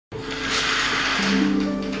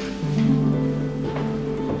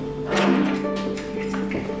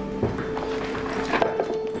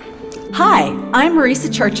Hi, I'm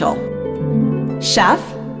Marisa Churchill, chef,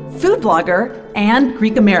 food blogger, and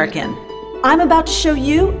Greek American. I'm about to show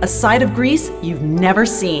you a side of Greece you've never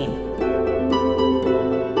seen.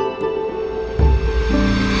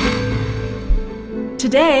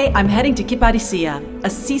 Today, I'm heading to Kiparissia, a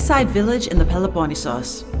seaside village in the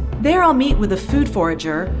Peloponnesos. There I'll meet with a food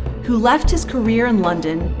forager who left his career in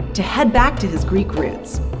London to head back to his Greek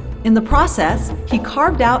roots. In the process, he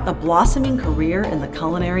carved out a blossoming career in the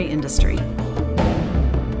culinary industry.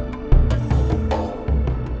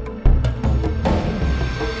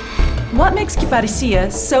 What makes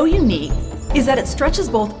Kiparissia so unique is that it stretches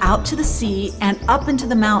both out to the sea and up into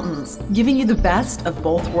the mountains, giving you the best of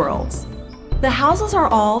both worlds. The houses are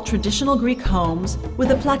all traditional Greek homes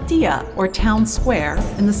with a platia, or town square,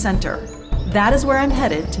 in the center. That is where I'm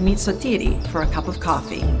headed to meet Sotiri for a cup of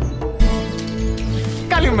coffee.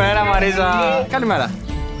 Καλημέρα, Μαρίζα. Καλημέρα.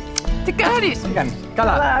 Τι κάνεις? Τι κάνεις?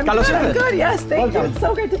 Καλά. Καλώς ήρθες. Good, yes, thank you. It's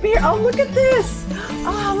so great to be here. Oh, look at this.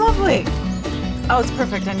 Oh, lovely. Oh, it's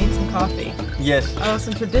perfect. I need some coffee. Yes. Oh,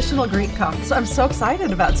 some traditional Greek coffee. So I'm so excited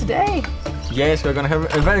about today. Yes, we're gonna have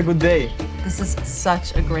a very good day. This is such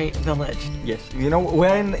a great village. Yes. You know,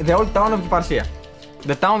 we're in the old town of Kiparissia.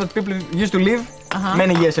 The town that people used to live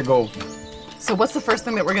many years ago. So what's the first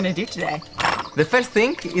thing that we're going to do today? The first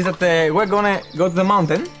thing is that we're gonna go to the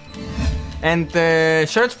mountain and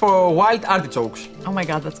search for wild artichokes. Oh my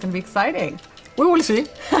God, that's going to be exciting. We will see.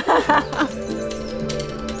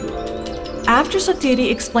 After Sotiri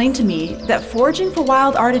explained to me that foraging for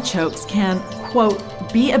wild artichokes can, quote,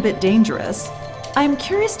 be a bit dangerous, I am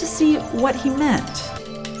curious to see what he meant.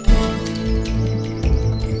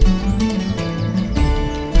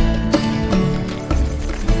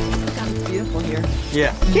 God, it's beautiful here.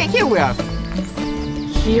 Yeah. Here we are.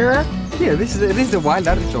 Here? Here, this is the wild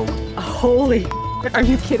artichoke. Holy, are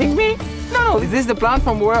you kidding me? No, this is the plant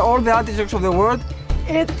from where all the artichokes of the world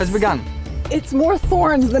has begun. It's more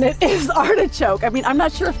thorns than it is artichoke. I mean, I'm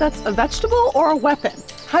not sure if that's a vegetable or a weapon.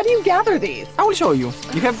 How do you gather these? I will show you.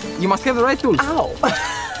 You must have the right tools. Ow.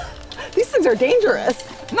 These things are dangerous.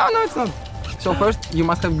 No, it's not. So first, you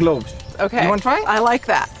must have gloves. Okay. You want to try? I like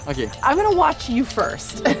that. Okay. I'm going to watch you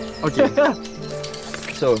first. Okay.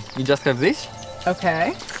 So you just have this. Okay.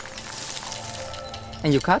 And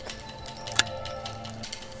you cut.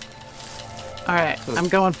 All right, I'm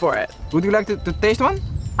going for it. Would you like to taste one?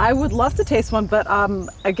 I would love to taste one, but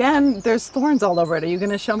again, there's thorns all over it. Are you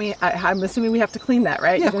going to show me? I'm assuming we have to clean that,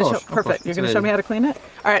 right? Yeah, of course. Perfect. You're going to show me how to clean it?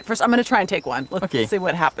 All right, first I'm going to try and take one. Let's see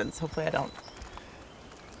what happens. Hopefully I don't.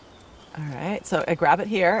 All right, so I grab it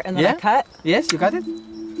here and then I cut? Yes, you cut it.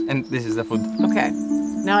 And this is the food. Okay.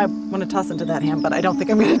 Now I want to toss into that ham, but I don't think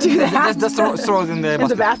I'm going to do that. Just throw it in the basket. In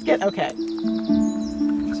the basket? Okay.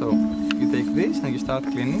 So you take this and you start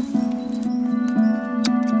cleaning.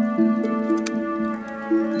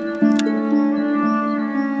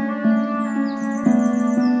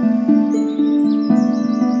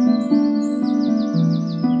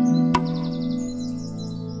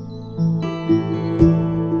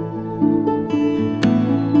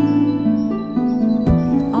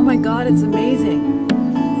 Oh my God, it's amazing.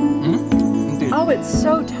 Oh, it's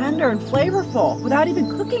so tender and flavorful without even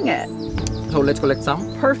cooking it. So let's collect some.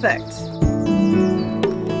 Perfect.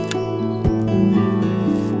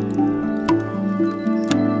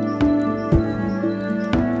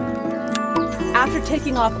 After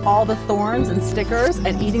taking off all the thorns and stickers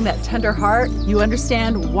and eating that tender heart, you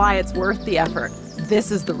understand why it's worth the effort.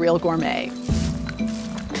 This is the real gourmet.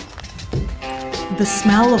 The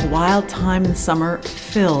smell of wild thyme in summer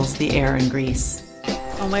fills the air in Greece.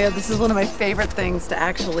 Oh my God, this is one of my favorite things to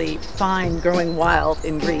actually find growing wild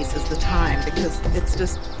in Greece is the thyme, because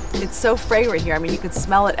it's so fragrant here. I mean, you can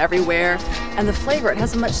smell it everywhere, and the flavor, it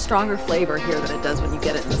has a much stronger flavor here than it does when you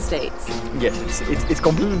get it in the States. Yes, it's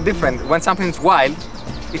completely different. When something's wild,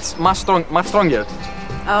 it's much stronger.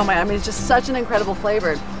 Oh my, I mean, it's just such an incredible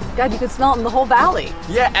flavor. God, you can smell it in the whole valley.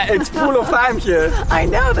 Yeah, it's full of thyme here. I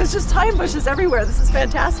know, there's just thyme bushes everywhere. This is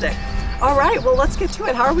fantastic. All right, well, let's get to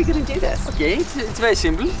it. How are we going to do this? Okay, it's very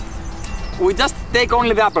simple. We just take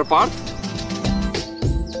only the upper part.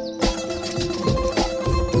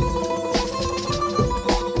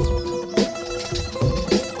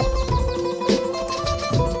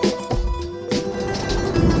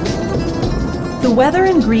 The weather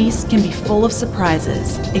in Greece can be full of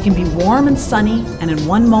surprises. It can be warm and sunny, and in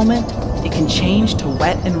one moment, it can change to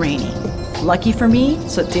wet and rainy. Lucky for me,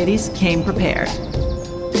 Sotiris came prepared.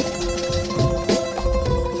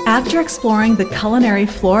 After exploring the culinary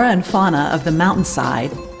flora and fauna of the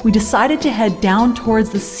mountainside, we decided to head down towards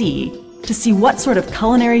the sea to see what sort of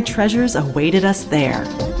culinary treasures awaited us there.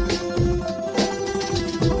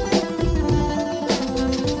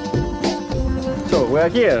 we're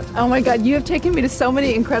here. Oh my God, you have taken me to so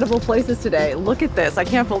many incredible places today. Look at this, I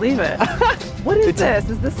can't believe it. What is this?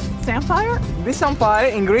 Is this samphire? This samphire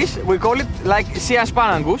in Greece, we call it like sea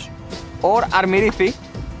asparagus or armirithi.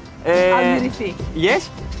 Armirithi. Yes,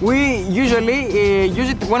 we usually use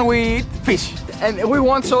it when we eat fish. And we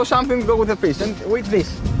want so something to go with the fish, and we eat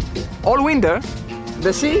this. All winter,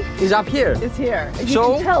 the sea is up here. It's here. You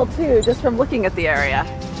So- can tell too, just from looking at the area.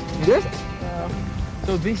 Yes?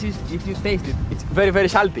 So this is, if you taste it, it's very, very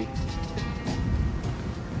salty.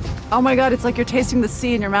 Oh my God, it's like you're tasting the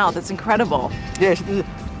sea in your mouth. It's incredible. Yes, it is.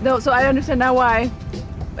 No, so I understand now why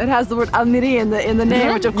it has the word almiri in the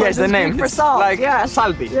name, which of course Yes, the is name. Greek for It's salt. like Yes.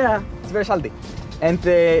 salty. Yeah. It's very salty. And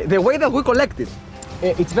the way that we collect it,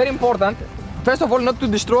 it's very important, first of all, not to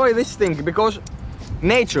destroy this thing, because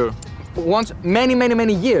nature wants many, many,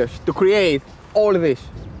 many years to create all this.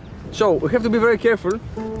 So we have to be very careful.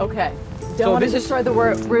 Okay. Don't So want to this is- destroy the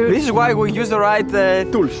root. This is why we use the right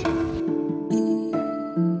tools.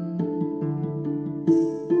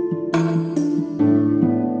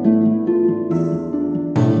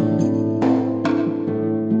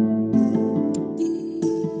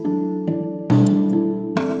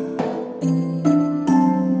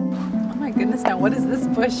 Oh my goodness, now what is this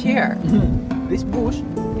bush here? This bush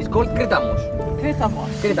is called Cretamos.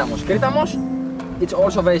 Cretamos. Cretamos, it's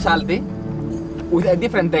also very salty, with a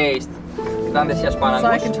different taste than the sea asparagus. So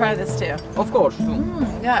I can try this too. Of course.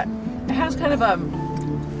 Yeah, it has kind of an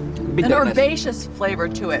Bitterness. herbaceous flavor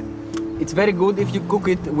to it. It's very good if you cook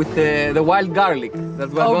it with the wild garlic that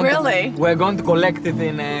we're Oh, going really? we're going to collect it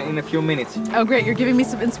in a few minutes. Oh great, you're giving me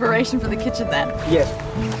some inspiration for the kitchen then. Yes.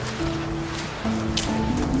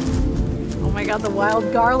 Oh my God, the wild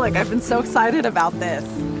garlic. I've been so excited about this.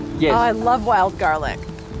 Yes. Oh, I love wild garlic.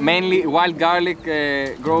 Mainly wild garlic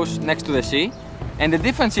grows next to the sea, and the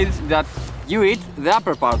difference is that you eat the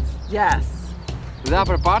upper part. Yes. The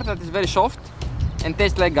upper part that is very soft and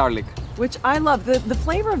tastes like garlic. Which I love. The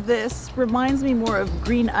flavor of this reminds me more of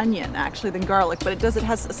green onion actually than garlic, but it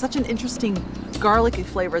has such an interesting garlicky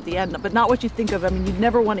flavor at the end, but not what you think of. I mean, you'd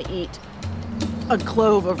never want to eat a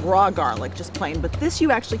clove of raw garlic just plain, but this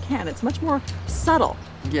you actually can. It's much more subtle.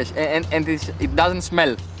 Yes, and it doesn't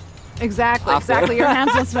smell. Exactly, After. exactly. Your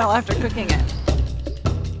hands will smell after cooking it.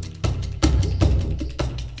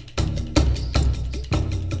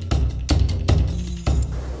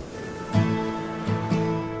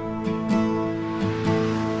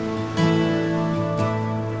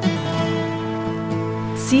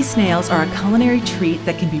 Sea snails are a culinary treat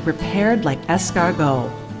that can be prepared like escargot,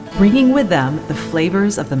 bringing with them the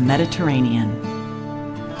flavors of the Mediterranean.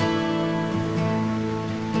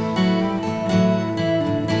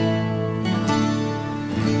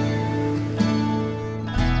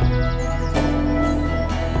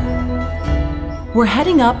 We're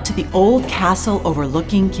heading up to the old castle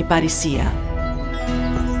overlooking Kyparissia,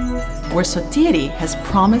 where Sotiri has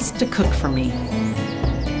promised to cook for me.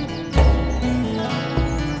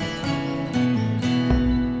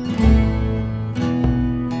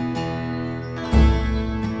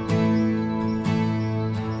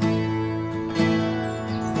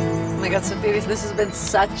 Oh my God, so ladies, this has been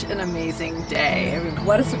such an amazing day. I mean,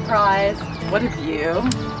 what a surprise, what a view.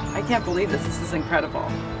 I can't believe this, this is incredible.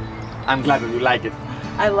 I'm glad that you like it.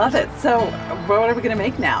 I love it. So, what are we gonna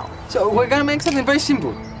make now? So we're gonna make something very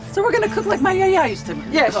simple. So we're gonna cook like my yaya used to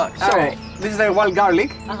Yes, cook. so All right. this is the wild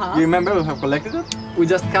garlic. Uh-huh. You remember we have collected it? We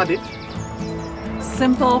just cut it.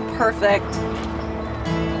 Simple, perfect,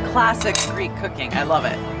 classic Greek cooking. I love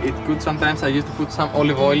it. It could sometimes I used to put some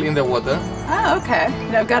olive oil in the water. Oh, okay.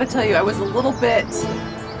 Now, I've got to tell you, I was a little bit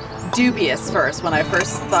dubious first when I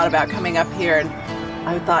first thought about coming up here. And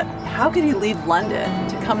I thought, how could he leave London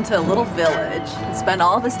to come to a little village and spend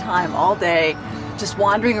all this time, all day, just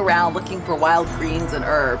wandering around looking for wild greens and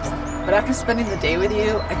herbs? But after spending the day with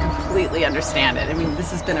you, I completely understand it. I mean, this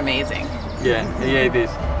has been amazing. Yeah, it is.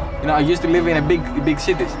 You know, I used to live in a big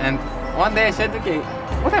cities, and one day I said, okay,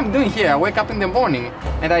 what I'm doing here? I wake up in the morning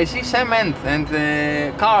and I see cement and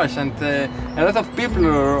cars and a lot of people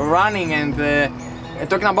running and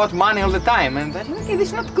talking about money all the time. And I said, okay, this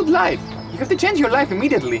is not a good life. You have to change your life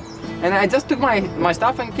immediately. And I just took my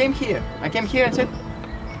stuff and came here. I came here and said,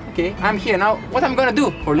 okay, I'm here now. What am I gonna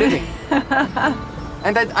do for a living?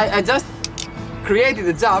 And I just created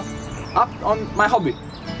a job up on my hobby.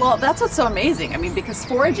 Well, that's what's so amazing. I mean, because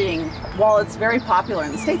foraging, while it's very popular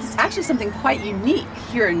in the States, it's actually something quite unique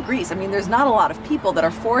here in Greece. I mean, there's not a lot of people that are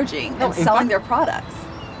foraging No, and in selling fact- their products.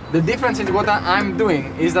 The difference in what I'm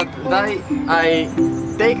doing is that I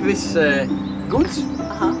take these goods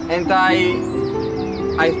and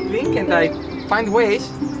I think and I find ways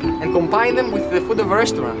and combine them with the food of a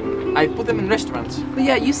restaurant. I put them in restaurants. But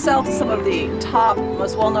yeah, you sell to some of the top,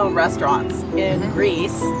 most well-known restaurants in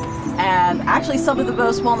Greece, and actually some of the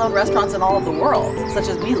most well-known restaurants in all of the world, such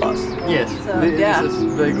as Milos. Yes, So, this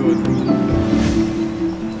is very good.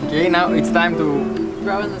 Okay, now it's time to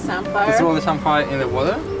throw in the samphire. throw the samphire in the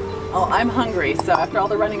water. Oh, I'm hungry, so after all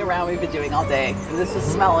the running around we've been doing all day, this is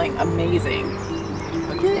smelling amazing.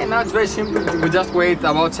 Okay, and now it's very simple. We just wait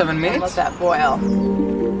about 7 minutes. Let that boil.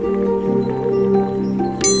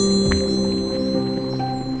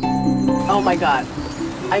 Oh my God,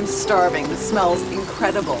 I'm starving. The smells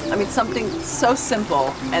incredible. I mean, something so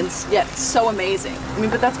simple and yet so amazing. I mean,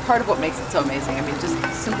 but that's part of what makes it so amazing. I mean, just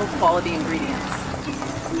simple quality ingredients.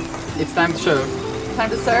 It's time to serve. Time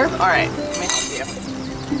to serve? All right, let me help you.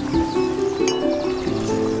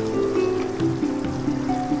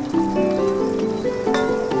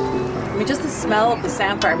 I mean, just the smell of the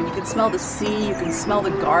samphire. I mean, you can smell the sea, you can smell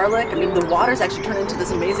the garlic. I mean, the water's actually turned into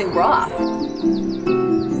this amazing broth.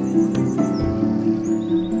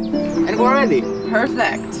 And we're ready.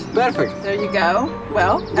 Perfect. Perfect. There you go.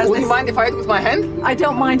 Well, Would you mind if I eat with my hand? I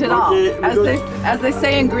don't mind at all. Okay, As they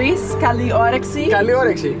say in Greece, kali όρεξη Καλή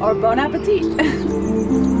όρεξη. or bon appetit.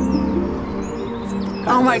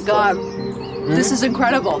 Oh my God. This is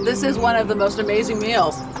incredible. This is one of the most amazing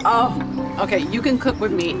meals. Oh, okay. You can cook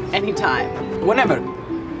with me anytime. Whenever.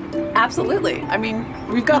 Absolutely. I mean,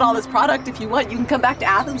 we've got all this product. If you want, you can come back to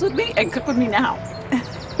Athens with me and cook with me now.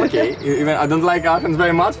 Okay, even I don't like Athens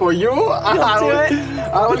very much. For you,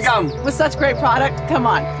 I will come. With such great product, come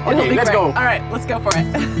on. Okay, let's go. All right, let's go for it.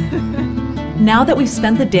 Now that we've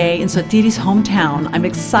spent the day in Sotiris' hometown, I'm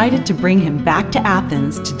excited to bring him back to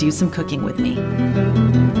Athens to do some cooking with me.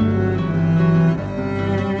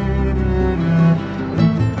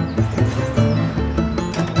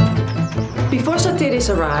 Before Sotiris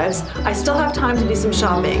arrives, I still have time to do some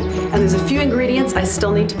shopping, and there's a few ingredients I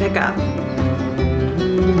still need to pick up.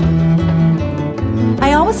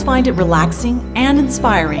 I always find it relaxing and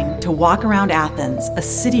inspiring to walk around Athens, a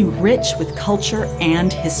city rich with culture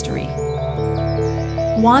and history.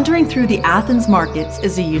 Wandering through the Athens markets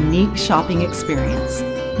is a unique shopping experience.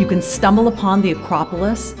 You can stumble upon the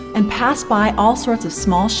Acropolis and pass by all sorts of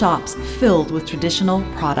small shops filled with traditional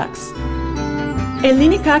products.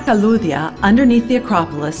 Ellinika Kaloudia, underneath the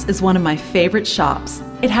Acropolis, is one of my favorite shops.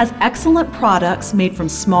 It has excellent products made from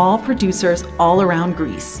small producers all around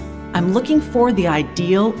Greece. I'm looking for the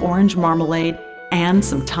ideal orange marmalade and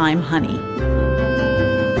some thyme honey.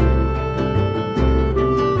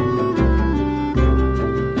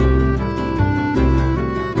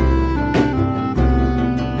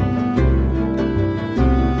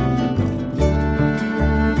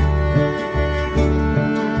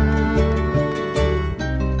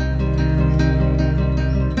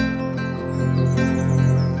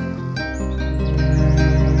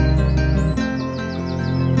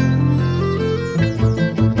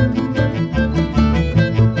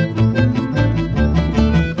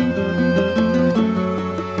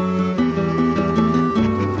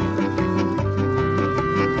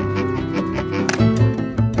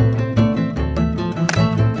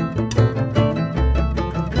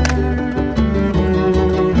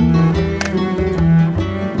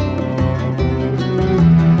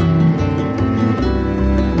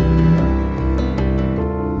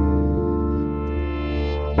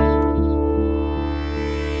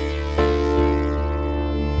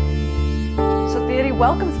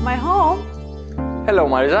 Welcome to my home. Hello,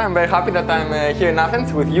 Marisa. I'm very happy that I'm here in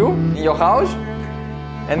Athens with you, in your house,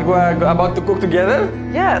 and we're about to cook together.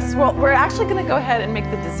 Yes, well, we're actually going to go ahead and make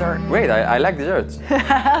the dessert. Great, I like desserts.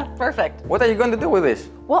 Perfect. What are you going to do with this?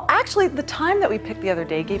 Well, actually, the thyme that we picked the other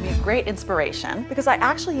day gave me a great inspiration because I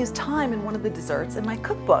actually used thyme in one of the desserts in my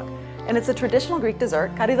cookbook. And it's a traditional Greek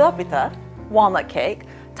dessert, karidopita, walnut cake.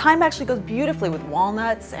 Thyme actually goes beautifully with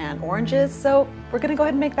walnuts and oranges, so we're going to go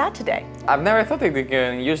ahead and make that today. I've never thought that you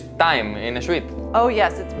can use thyme in a sweet. Oh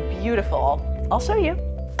yes, it's beautiful. I'll show you.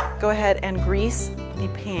 Go ahead and grease a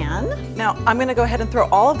pan. Now I'm going to go ahead and throw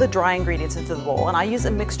all of the dry ingredients into the bowl, and I use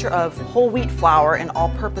a mixture of whole wheat flour and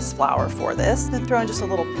all-purpose flour for this. Then throw in just a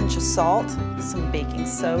little pinch of salt, some baking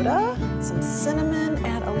soda, some cinnamon,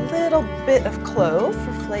 and a little bit of clove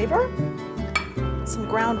for flavor, some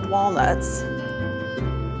ground walnuts.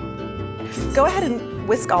 Go ahead and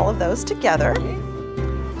whisk all of those together.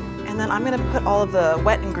 And then I'm going to put all of the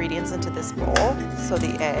wet ingredients into this bowl, so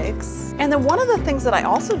the eggs. And then one of the things that I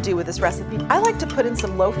also do with this recipe, I like to put in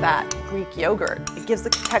some low-fat Greek yogurt. It gives the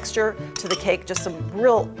texture to the cake, just some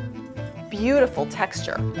real beautiful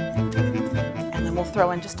texture. And then we'll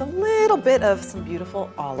throw in just a little bit of some beautiful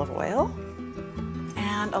olive oil.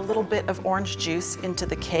 And and a little bit of orange juice into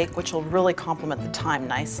the cake, which will really complement the thyme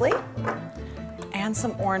nicely. And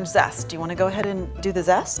some orange zest. Do you want to go ahead and do the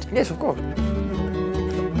zest? Yes, of course. Go ahead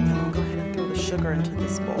and throw the sugar into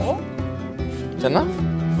this bowl. Is enough?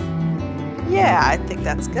 Yeah, I think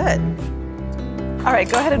that's good. All right,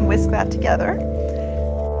 go ahead and whisk that together.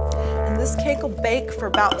 And this cake will bake for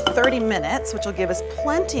about 30 minutes, which will give us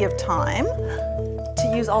plenty of time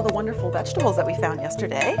to use all the wonderful vegetables that we found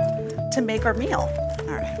yesterday to make our meal.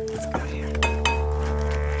 All right, let's go here.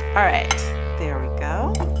 All right, there we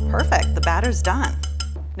go. Perfect, the batter's done.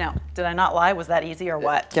 Now, did I not lie? Was that easy or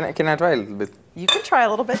what? Can I try a little bit? You can try a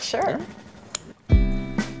little bit, sure.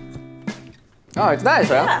 Oh, it's nice,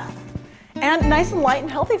 huh? Yeah. And nice and light and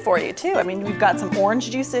healthy for you too. I mean, we've got some orange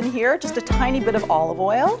juice in here, just a tiny bit of olive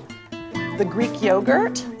oil, the Greek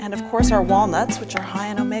yogurt, and of course our walnuts, which are high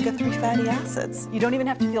in omega-3 fatty acids. You don't even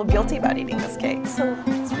have to feel guilty about eating this cake, so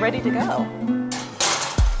it's ready to go.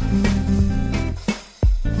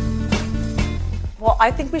 Well,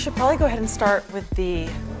 I think we should probably go ahead and start with the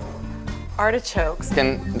artichokes.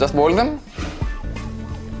 Can just boil them?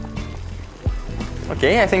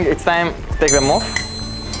 Okay, I think it's time to take them off.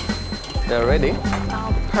 They're ready.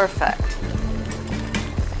 Oh, perfect.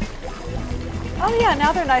 Oh yeah,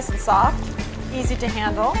 now they're nice and soft, easy to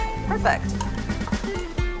handle. Perfect.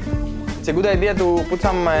 It's a good idea to put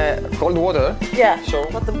some cold water. Yeah, So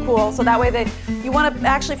let them cool. So that way you want to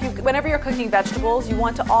actually, whenever you're cooking vegetables, you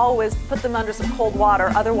want to always put them under some cold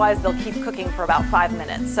water. Otherwise, they'll keep cooking for about 5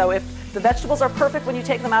 minutes. So if the vegetables are perfect when you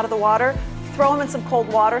take them out of the water, throw them in some cold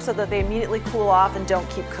water so that they immediately cool off and don't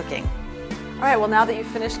keep cooking. All right, well, now that you've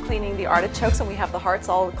finished cleaning the artichokes and we have the hearts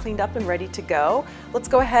all cleaned up and ready to go, let's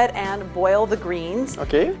go ahead and boil the greens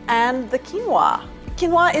and the quinoa.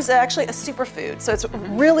 Quinoa is actually a superfood, so it's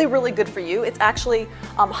really, really good for you. It's actually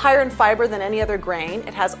higher in fiber than any other grain.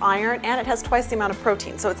 It has iron and it has twice the amount of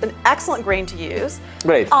protein, so it's an excellent grain to use.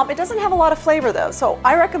 Great. It doesn't have a lot of flavor though, so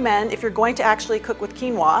I recommend if you're going to actually cook with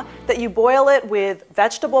quinoa that you boil it with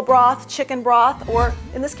vegetable broth, chicken broth, or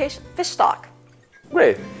in this case, fish stock.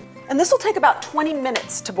 Great. And this will take about 20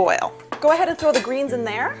 minutes to boil. Go ahead and throw the greens in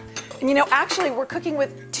there. And you know, actually we're cooking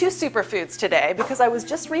with 2 superfoods today because I was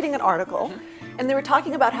just reading an article and they were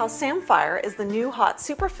talking about how samphire is the new hot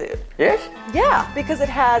superfood. Yes? Yeah, because it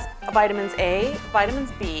has vitamins A, vitamins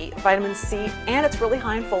B, vitamin C, and it's really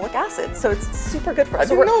high in folic acid. So it's super good for us.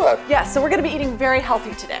 I didn't know that. Yeah, so we're gonna be eating very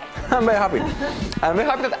healthy today. I'm very happy. I'm very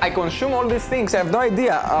happy that I consume all these things. I have no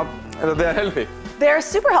idea that they're healthy. They're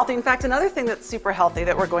super healthy. In fact, another thing that's super healthy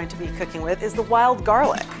that we're going to be cooking with is the wild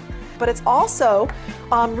garlic. But it's also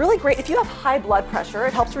really great if you have high blood pressure.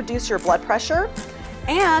 It helps reduce your blood pressure,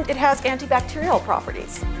 and it has antibacterial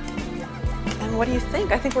properties. And what do you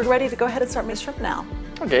think? I think we're ready to go ahead and start making shrimp now.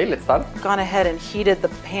 Okay, let's start. Gone ahead and heated the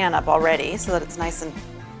pan up already so that it's nice and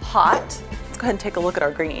hot. Let's go ahead and take a look at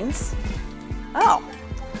our greens. Oh,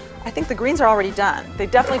 I think the greens are already done. They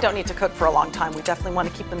definitely don't need to cook for a long time. We definitely want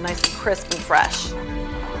to keep them nice and crisp and fresh.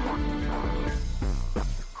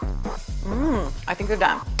 I think they're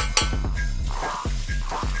done.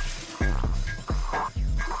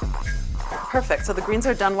 Perfect, so the greens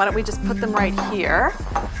are done. Why don't we just put them right here?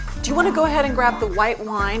 Do you want to go ahead and grab the white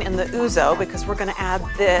wine and the ouzo because we're going to add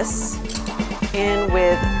this in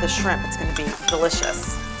with the shrimp. It's going to be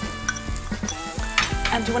delicious.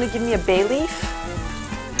 And do you want to give me a bay leaf?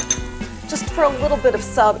 Just for a little bit of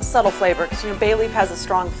subtle flavor, because you know bay leaf has a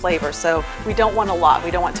strong flavor, so we don't want a lot.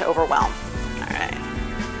 We don't want to overwhelm. All right.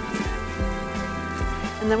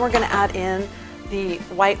 And then we're going to add in the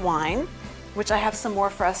white wine, which I have some more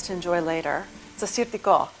for us to enjoy later. It's a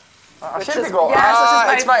sirtiko. Sirtiko?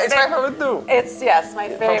 Yes, it's my favorite too. It's, yes, my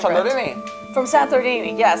favorite. From Santorini? From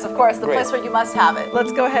Santorini, yes, of course, the Great. place where you must have it.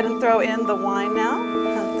 Let's go ahead and throw in the wine now.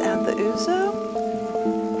 Add the ouzo.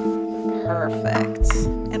 Perfect.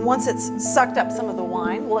 And once it's sucked up some of the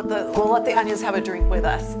wine, we'll let the onions have a drink with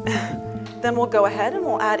us. Then we'll go ahead and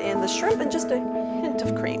we'll add in the shrimp and just a hint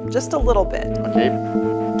of cream, just a little bit. Okay.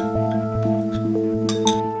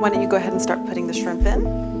 Why don't you go ahead and start putting the shrimp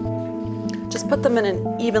in? Just put them in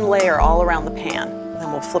an even layer all around the pan.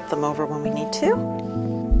 Then we'll flip them over when we need to.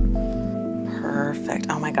 Perfect.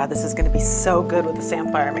 Oh my God, this is going to be so good with the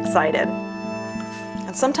samphire. I'm excited.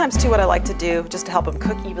 And sometimes too, what I like to do, just to help them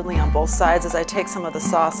cook evenly on both sides, is I take some of the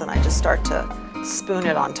sauce and I just start to spoon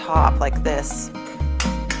it on top like this.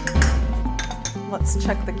 Let's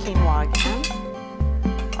check the quinoa again.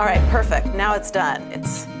 All right, perfect. Now it's done.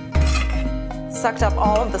 It's sucked up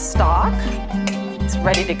all of the stock. It's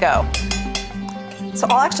ready to go. So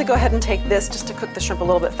I'll actually go ahead and take this just to cook the shrimp a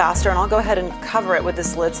little bit faster, and I'll go ahead and cover it with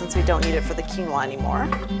this lid since we don't need it for the quinoa anymore.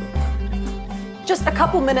 Just a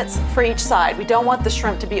couple minutes for each side. We don't want the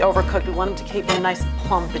shrimp to be overcooked. We want them to keep them nice,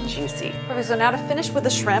 plump, and juicy. Perfect, so now to finish with the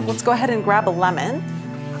shrimp, let's go ahead and grab a lemon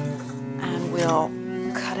and we'll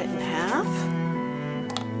cut it in half.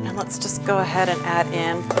 And let's just go ahead and add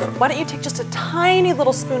in, why don't you take just a tiny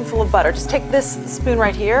little spoonful of butter. Just take this spoon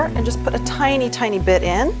right here and just put a tiny, tiny bit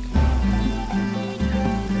in.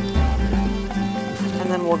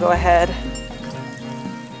 And then we'll go ahead,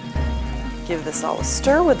 give this all a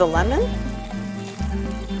stir with the lemon.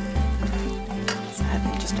 Let's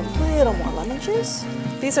add in just a little more lemon juice.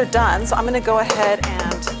 These are done, so I'm gonna go ahead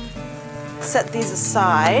and set these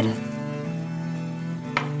aside.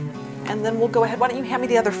 And then we'll go ahead, why don't you hand me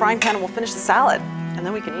the other frying pan and we'll finish the salad, and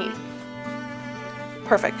then we can eat.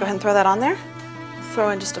 Perfect, go ahead and throw that on there. Throw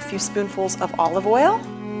in just a few spoonfuls of olive oil.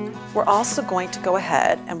 We're also going to go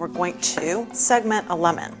ahead and we're going to segment a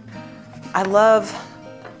lemon. I love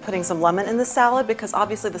putting some lemon in the salad because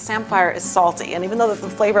obviously the samphire is salty, and even though the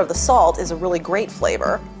flavor of the salt is a really great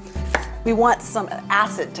flavor, we want some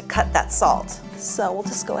acid to cut that salt. So we'll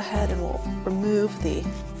just go ahead and we'll remove the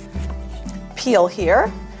peel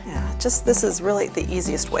here. Yeah, just this is really the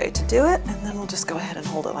easiest way to do it, and then we'll just go ahead and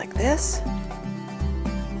hold it like this.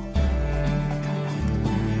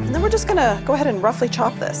 And then we're just gonna go ahead and roughly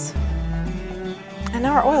chop this. And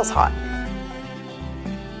now our oil's hot.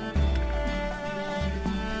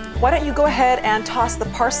 Why don't you go ahead and toss the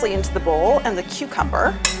parsley into the bowl and the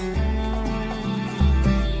cucumber.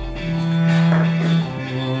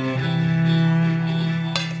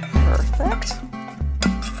 Perfect.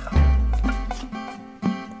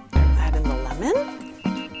 Add in the lemon.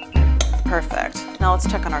 Perfect. Now let's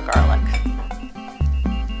check on our garlic.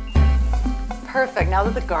 Perfect. Now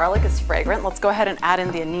that the garlic is fragrant, let's go ahead and add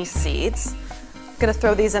in the anise seeds. I'm gonna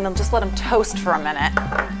throw these in and just let them toast for a minute.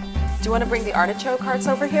 Do you want to bring the artichoke hearts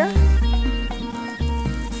over here?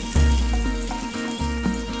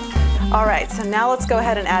 All right, so now let's go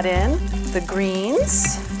ahead and add in the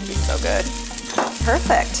greens. It'd be so good.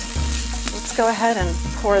 Perfect. Let's go ahead and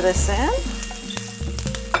pour this in.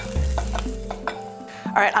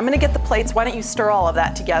 All right, I'm gonna get the plates. Why don't you stir all of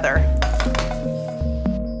that together?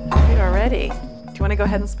 We are ready. Do you want to go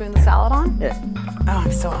ahead and spoon the salad on? Yeah. Oh,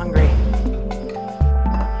 I'm so hungry.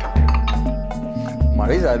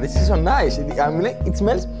 Marisa, this is so nice. It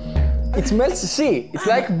smells sea. It's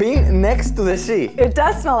like being next to the sea. It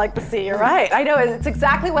does smell like the sea, you're right. I know, it's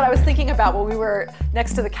exactly what I was thinking about when we were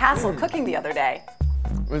next to the castle cooking the other day.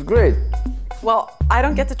 It was great. Well, I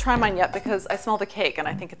don't get to try mine yet because I smell the cake and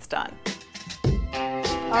I think it's done.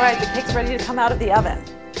 All right, the cake's ready to come out of the oven.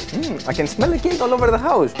 I can smell the cake all over the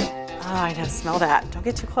house. Oh, I know, smell that. Don't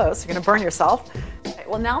get too close, you're gonna burn yourself. Okay,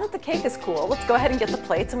 well, now that the cake is cool, let's go ahead and get the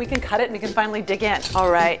plates and we can cut it and we can finally dig in.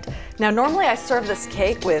 All right, now normally I serve this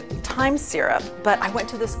cake with thyme syrup, but I went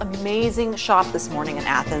to this amazing shop this morning in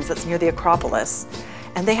Athens that's near the Acropolis,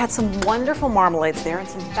 and they had some wonderful marmalades there and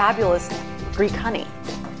some fabulous Greek honey.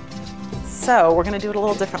 So we're gonna do it a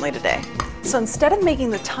little differently today. So instead of making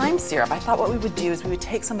the thyme syrup, I thought what we would do is we would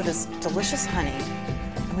take some of this delicious honey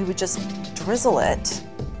and we would just drizzle it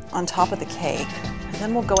on top of the cake, and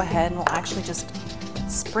then we'll go ahead and we'll actually just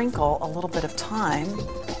sprinkle a little bit of thyme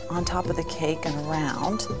on top of the cake and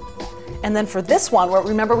around. And then for this one,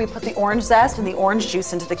 remember we put the orange zest and the orange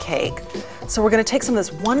juice into the cake. So we're gonna take some of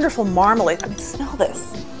this wonderful marmalade. I mean, smell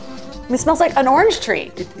this. I mean, it smells like an orange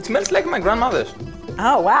tree. It smells like my grandmother's.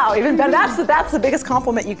 Oh, wow, even better. That's the biggest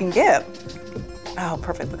compliment you can give. Oh,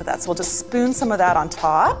 perfect, look at that. So we'll just spoon some of that on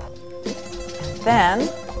top. And then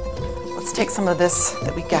let's take some of this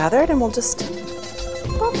that we gathered and we'll just,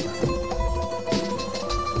 boop.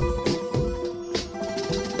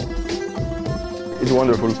 It's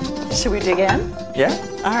wonderful. Should we dig in? Yeah?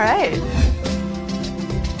 All right.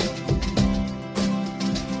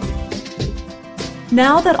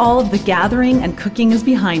 Now that all of the gathering and cooking is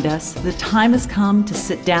behind us, the time has come to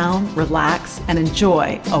sit down, relax, and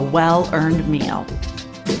enjoy a well-earned meal.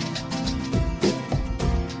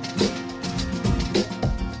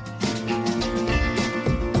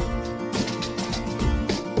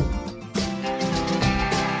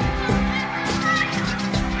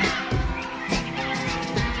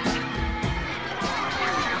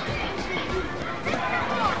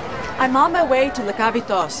 I'm on my way to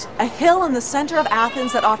Lekavitos, a hill in the center of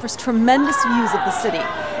Athens that offers tremendous views of the city.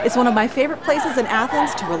 It's one of my favorite places in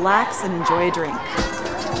Athens to relax and enjoy a drink.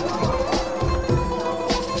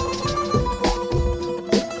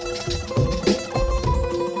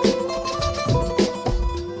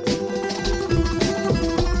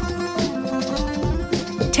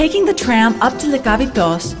 Taking the tram up to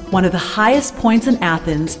Lekavitos, one of the highest points in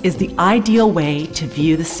Athens, is the ideal way to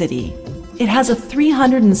view the city. It has a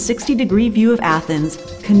 360-degree view of Athens,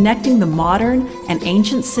 connecting the modern and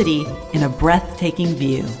ancient city in a breathtaking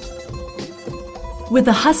view. With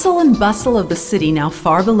the hustle and bustle of the city now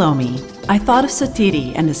far below me, I thought of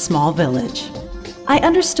Sotiri and his small village. I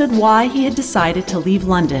understood why he had decided to leave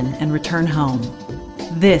London and return home.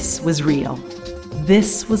 This was real.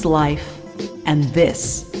 This was life. And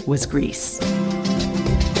this was Greece.